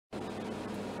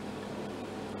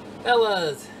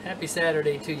Fellas, happy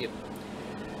Saturday to you.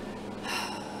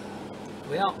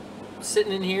 Well,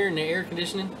 sitting in here in the air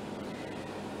conditioning,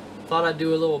 thought I'd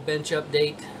do a little bench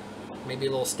update, maybe a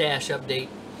little stash update.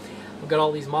 I've got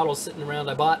all these models sitting around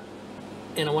I bought,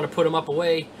 and I want to put them up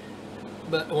away,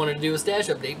 but I wanted to do a stash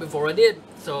update before I did,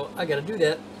 so I got to do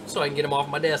that so I can get them off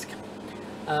my desk.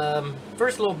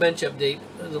 First little bench update.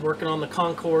 I was working on the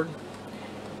Concorde.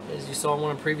 As you saw in one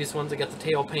of the previous ones, I got the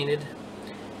tail painted.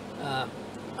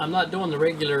 I'm not doing the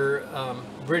regular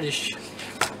British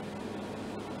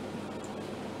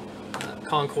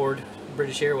Concorde,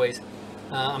 British Airways.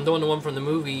 I'm doing the one from the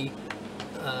movie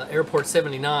Airport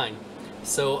 79.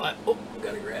 So oh,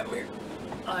 gotta grab him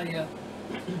here.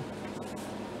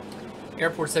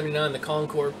 Airport 79, the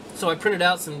Concorde. So I printed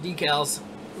out some decals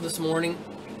this morning.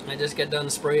 I just got done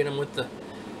spraying them with the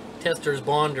Tester's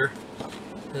Bonder.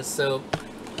 And so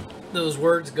those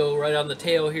words go right on the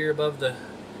tail here above the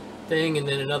thing, and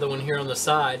then another one here on the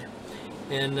side.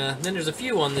 And then there's a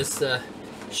few on this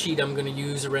sheet I'm going to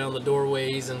use around the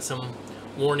doorways and some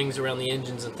warnings around the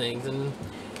engines and things. And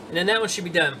then that one should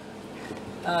be done.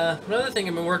 Another thing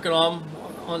I've been working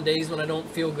on days when I don't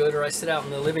feel good or I sit out in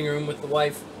the living room with the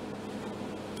wife.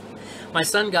 My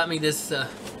son got me this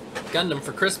Gundam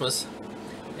for Christmas,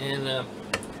 and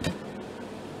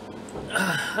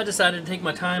I decided to take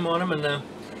my time on him and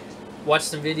watch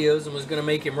some videos and was going to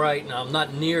make him right. Now, I'm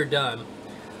not near done,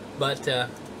 but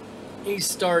he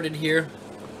started here,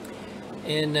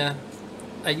 and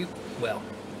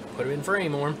put him in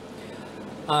frame on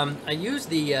him. I used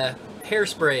the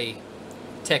hairspray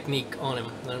technique on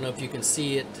him. I don't know if you can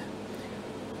see it,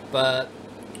 but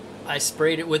I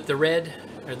sprayed it with the red,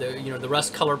 or the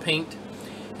rust color paint,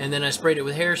 and then I sprayed it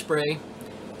with hairspray,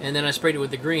 and then I sprayed it with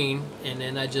the green, and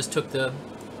then I just took the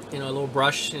a little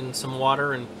brush and some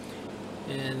water and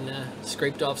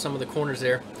scraped off some of the corners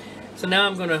there. So now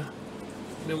I'm gonna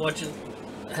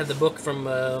have the book from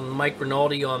Mike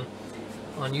Rinaldi on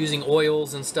using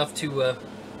oils and stuff to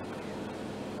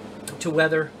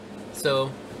weather.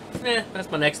 So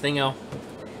that's my next thing. I'll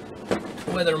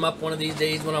weather them up one of these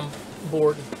days when I'm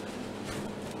bored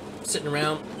sitting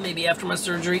around, maybe after my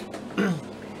surgery.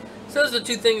 So those are the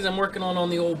two things I'm working on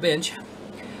the old bench.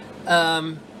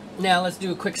 Now let's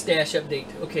do a quick stash update.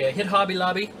 Okay, I hit Hobby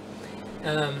Lobby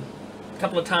a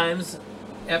couple of times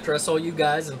after I saw you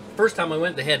guys, and first time I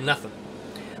went they had nothing.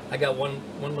 I got one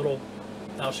little,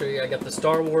 I'll show you. I got the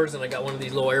Star Wars and I got one of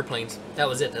these little airplanes. That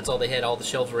was it. That's all they had. All the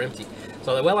shelves were empty.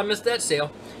 So I thought, well, I missed that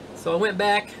sale. So I went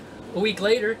back a week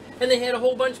later and they had a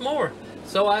whole bunch more.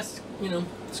 So I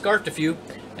scarfed a few.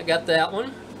 I got that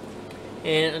one,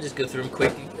 and I'll just go through them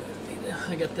quick.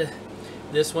 I got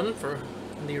this one for,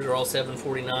 these are all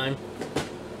 $7.49.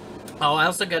 Oh, I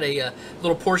also got a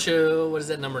little Porsche, what is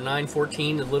that, number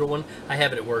 914, the little one. I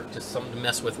have it at work, just something to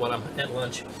mess with while I'm at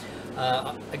lunch.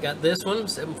 I got this one,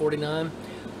 $7.49.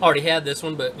 I already had this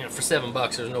one, but for $7,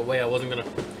 there's no way I wasn't going to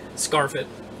scarf it.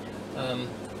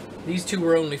 These two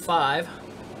were only $5,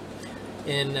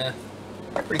 and they're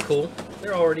pretty cool.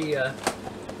 They're already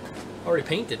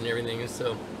painted and everything,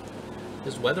 so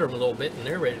just weather them a little bit and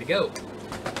they're ready to go.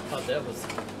 Thought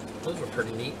those were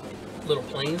pretty neat. Little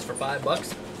planes for $5.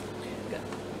 Got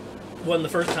one the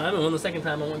first time and one the second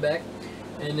time I went back,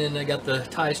 and then I got the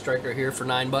TIE Striker here for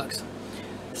 $9.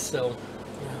 So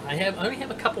I only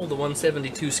have a couple of the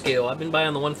 172 scale. I've been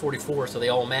buying the 144, so they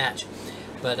all match.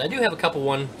 But I do have a couple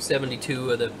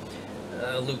 172 of the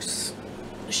loose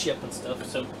ship and stuff.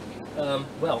 So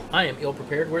well, I am ill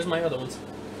prepared. Where's my other ones?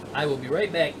 I will be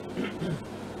right back.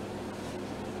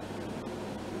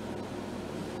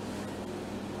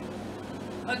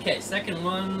 Okay, second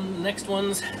one, next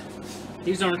ones.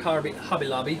 These aren't Hobby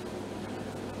Lobby.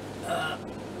 I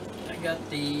got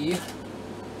the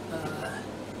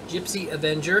Gypsy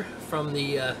Avenger from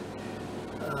the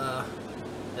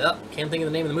can't think of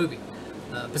the name of the movie.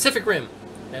 Pacific Rim.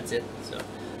 That's it. So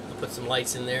I'll put some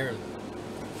lights in there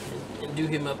and do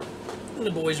him up. And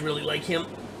the boys really like him.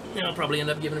 And I'll probably end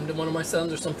up giving him to one of my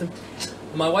sons or something.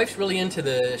 My wife's really into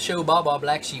the show Baba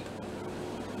Black Sheep,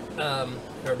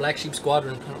 or Black Sheep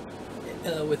Squadron,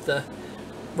 with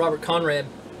Robert Conrad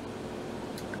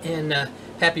and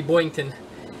Happy Boyington.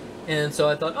 And so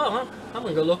I thought, oh, I'm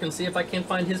gonna go look and see if I can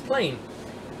find his plane.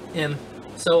 And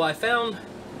so I found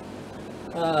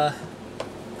the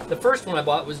first one I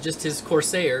bought was just his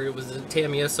Corsair. It was a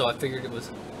Tamiya, so I figured it was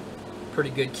a pretty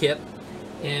good kit.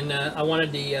 And I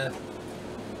wanted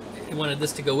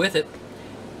this to go with it.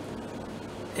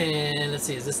 And let's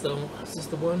see, is this the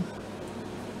one?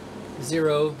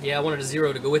 Zero. Yeah, I wanted a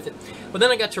Zero to go with it. But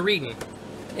then I got to reading,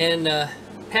 and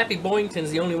Happy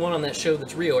Boyington's the only one on that show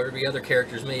that's real. Every other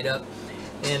character's made up.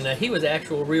 and he was an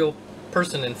actual real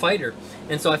person and fighter.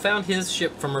 And so I found his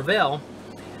ship from Revell,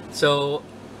 so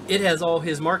it has all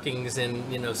his markings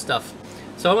and, you know, stuff.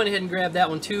 So I went ahead and grabbed that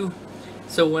one too.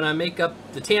 So when I make up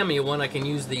the Tamiya one, I can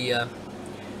use the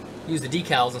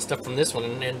decals and stuff from this one,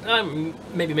 and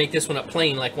maybe make this one up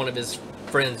plain like one of his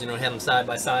friends, you know, have them side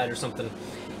by side or something.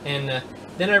 And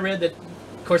then I read that,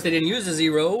 of course, they didn't use the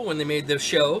Zero when they made the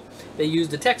show. They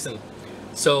used the Texan.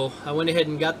 So I went ahead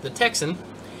and got the Texan,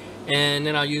 and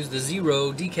then I'll use the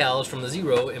Zero decals from the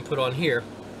Zero and put on here.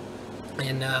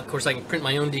 And of course, I can print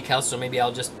my own decals, so maybe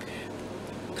I'll just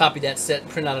copy that set,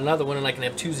 print out another one, and I can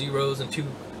have 2 Zeros and 2,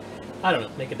 I don't know,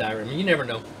 make a diagram. You never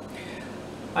know.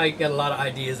 I got a lot of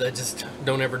ideas, I just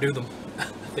don't ever do them. I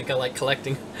think I like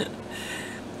collecting.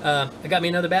 I got me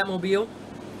another Batmobile.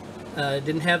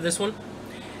 Didn't have this one.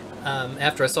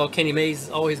 After I saw Kenny May's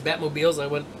all his Batmobiles, I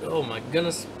went, oh my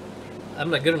goodness, I'm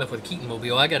not good enough with Keaton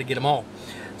Mobile, I got to get them all.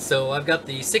 So I've got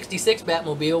the 66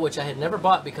 Batmobile, which I had never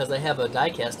bought because I have a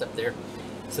die-cast up there.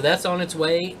 So that's on its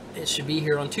way. It should be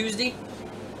here on Tuesday,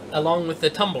 along with the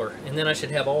Tumbler, and then I should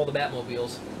have all the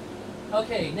Batmobiles.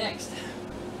 Okay, next.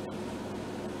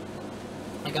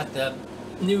 I got the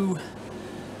new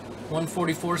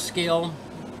 1/44 scale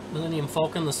Millennium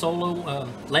Falcon, the Solo,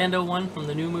 Lando one from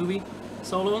the new movie,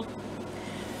 Solo.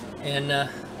 And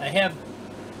I have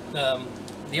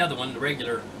the other one, the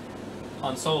regular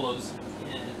Han Solos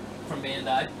from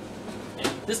Bandai. And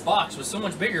this box was so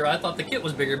much bigger, I thought the kit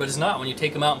was bigger, but it's not. When you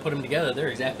take them out and put them together, they're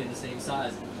exactly the same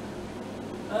size.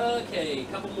 Okay, a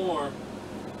couple more.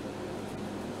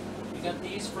 We got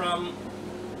these from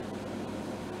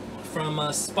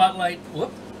Spotlight.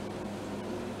 Whoop.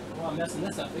 Oh, I'm messing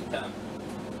this up big time.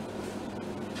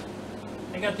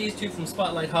 I got these two from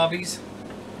Spotlight Hobbies.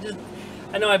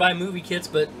 I know I buy movie kits,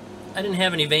 but I didn't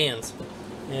have any Vans,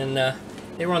 and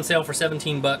they were on sale for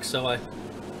 17 bucks, so I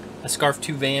scarfed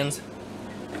 2 Vans.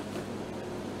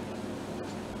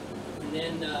 And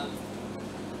then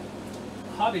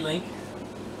Hobby Link.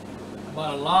 I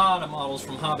bought a lot of models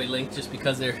from Hobby Link just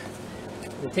because they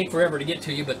take forever to get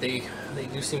to you, but they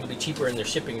do seem to be cheaper, and their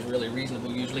shipping is really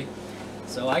reasonable usually.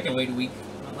 So I can wait a week.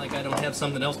 Not like I don't have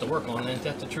something else to work on, ain't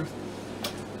that the truth?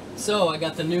 So I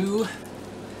got the new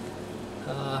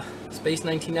Space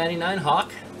 1999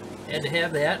 Hawk. Had to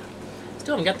have that.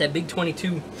 Still haven't got that big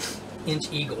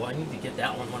 22-inch Eagle. I need to get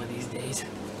that one of these days.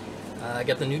 I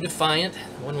got the new Defiant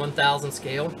 1/1000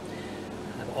 scale.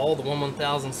 I have all the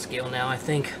 1/1000 scale now, I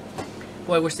think.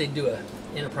 Boy, I wish they'd do a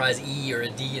Enterprise E or a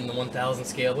D in the 1000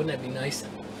 scale. Wouldn't that be nice?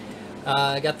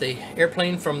 I got the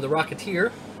airplane from the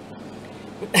Rocketeer,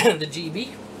 the GB.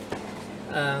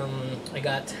 I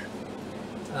got,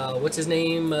 what's his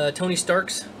name? Tony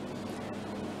Stark's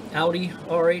Audi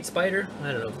R8 Spider.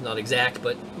 I don't know, it's not exact,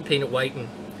 but paint it white and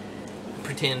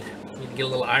pretend you get a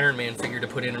little Iron Man figure to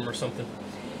put in him or something.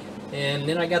 And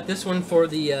then I got this one for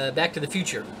the Back to the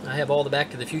Future. I have all the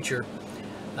Back to the Future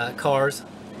cars.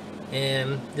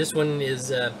 And this one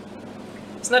is,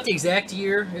 it's not the exact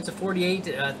year, it's a 48,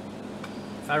 if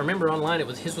I remember online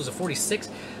his was a 46,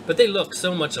 but they look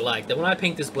so much alike that when I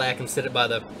paint this black and set it by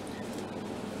the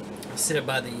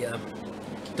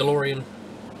DeLorean,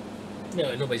 you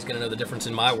know, nobody's going to know the difference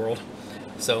in my world.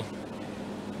 So,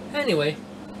 anyway,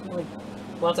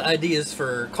 lots of ideas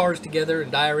for cars together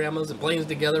and dioramas and planes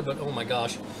together, but oh my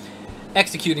gosh,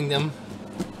 executing them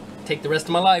take the rest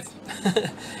of my life.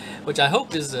 Which I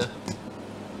hope is a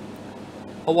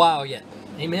while yet.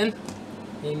 Amen?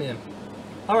 Amen.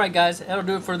 Alright guys, that'll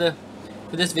do it for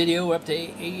this video. We're up to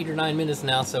 8 or 9 minutes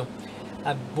now, so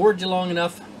I've bored you long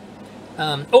enough.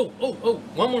 One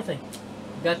more thing.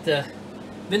 Got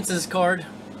Vince's card.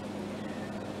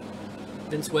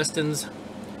 Vince Weston's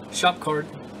shop card.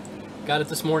 Got it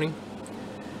this morning.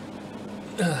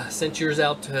 Sent yours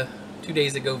out 2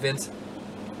 days ago, Vince.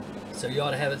 So you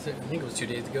ought to have it, I think it was 2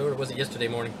 days ago, or was it yesterday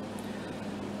morning?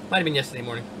 Might have been yesterday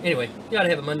morning. Anyway, you ought to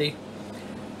have it Monday.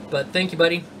 But thank you,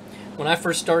 buddy. When I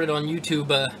first started on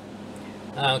YouTube,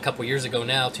 a couple years ago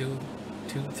now, 2,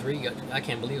 3, I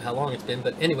can't believe how long it's been.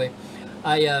 But anyway,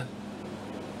 I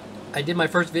did my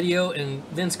first video, and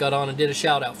Vince got on and did a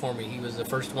shout out for me. He was the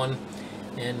first one,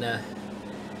 and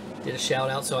did a shout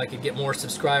out so I could get more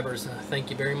subscribers. Thank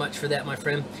you very much for that, my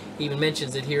friend. He even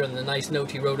mentions it here on the nice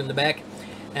note he wrote in the back.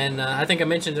 And I think I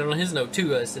mentioned it on his note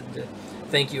too. I said,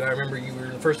 thank you. I remember you were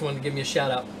the first one to give me a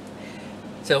shout out.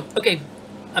 So, okay,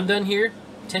 I'm done here.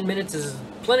 10 minutes is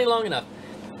plenty long enough.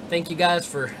 Thank you guys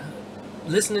for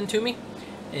listening to me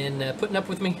and putting up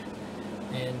with me.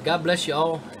 And God bless you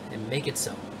all, and make it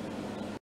so.